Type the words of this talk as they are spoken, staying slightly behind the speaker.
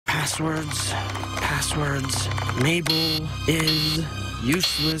Passwords. Passwords. Mabel is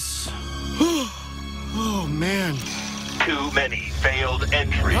useless. Oh, man. Too many failed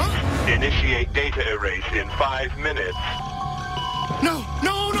entries. Huh? Initiate data erase in 5 minutes. No,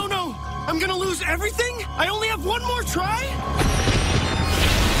 no, no, no! I'm gonna lose everything? I only have one more try?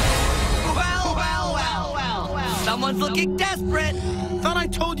 Well. Someone's looking desperate. Thought I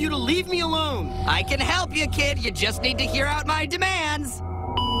told you to leave me alone. I can help you, kid. You just need to hear out my demands.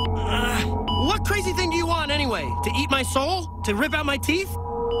 What crazy thing do you want anyway? To eat my soul? To rip out my teeth?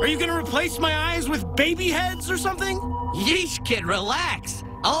 Are you gonna replace my eyes with baby heads or something? Yeesh, kid, relax.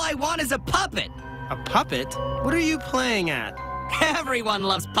 All I want is a puppet. A puppet? What are you playing at? Everyone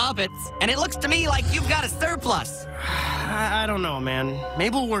loves puppets, and it looks to me like you've got a surplus. I don't know, man.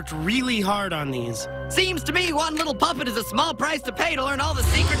 Mabel worked really hard on these. Seems to me one little puppet is a small price to pay to learn all the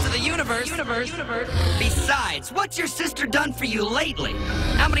secrets of the universe. Besides, what's your sister done for you lately?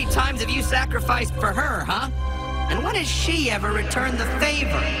 How many times have you sacrificed for her, huh? And when has she ever returned the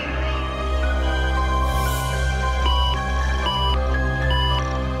favor?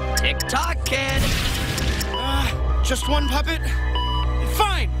 Tick-tock, kid. Just one puppet?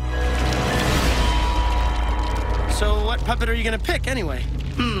 Fine! So what puppet are you gonna pick anyway?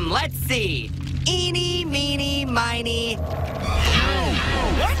 Let's see. Eeny, meeny, miny.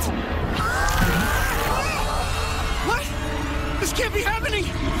 What? What? This can't be happening!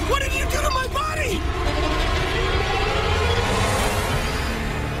 What did you do to my body?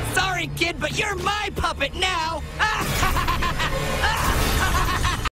 Sorry, kid, but you're my puppet now!